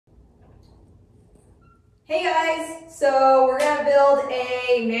Hey guys, so we're gonna build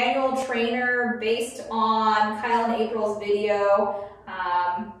a manual trainer based on Kyle and April's video.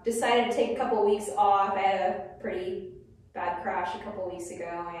 Decided to take a couple weeks off. I had a pretty bad crash a couple weeks ago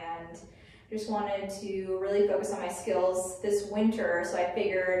and just wanted to really focus on my skills this winter, so I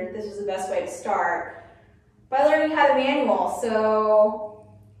figured this was the best way to start by learning how to manual. So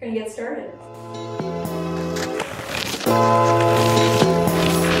we're gonna get started.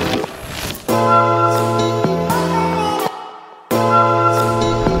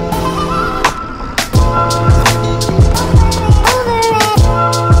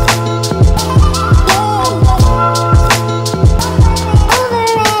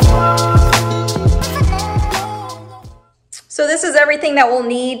 So this is everything that we'll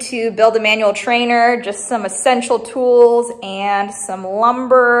need to build a manual trainer, just some essential tools and some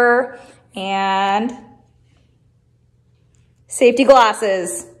lumber and safety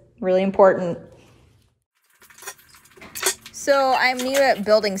glasses, really important. So I'm new at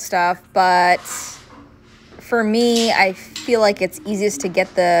building stuff, but for me, I feel like it's easiest to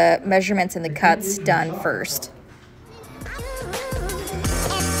get the measurements and the cuts done first.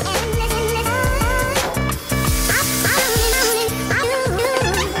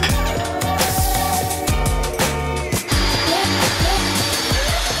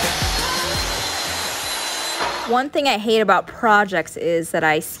 One thing I hate about projects is that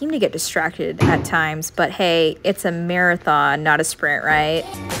I seem to get distracted at times, but hey, it's a marathon, not a sprint, right?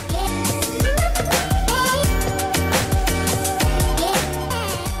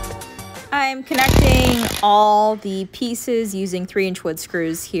 I'm connecting all the pieces using 3-inch wood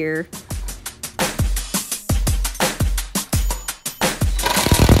screws here.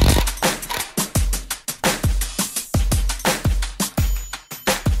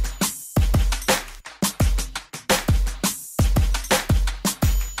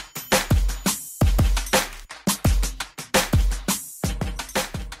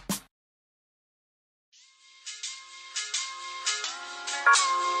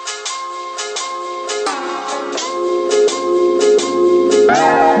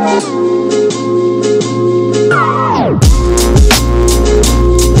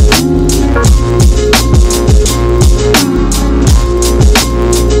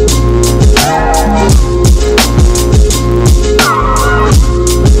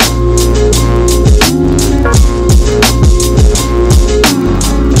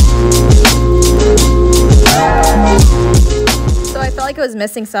 I was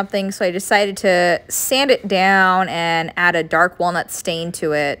missing something, so I decided to sand it down and add a dark walnut stain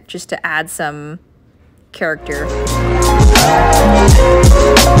to it just to add some character.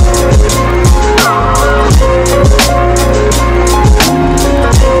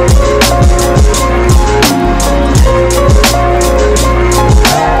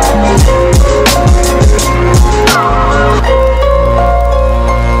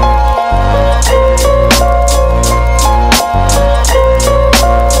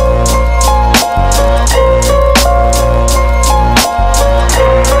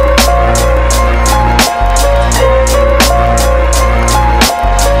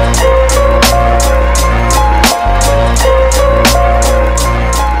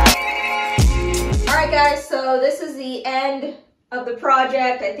 So this is the end of the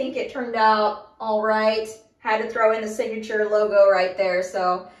project. I think it turned out all right. Had to throw in the signature logo right there.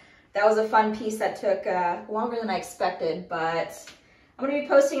 So that was a fun piece that took longer than I expected, but I'm gonna be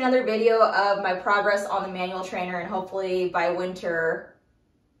posting another video of my progress on the manual trainer, and hopefully by winter,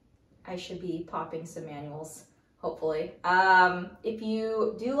 I should be popping some manuals, hopefully. If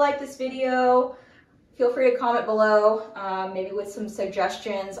you do like this video, feel free to comment below, maybe with some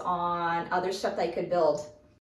suggestions on other stuff that I could build.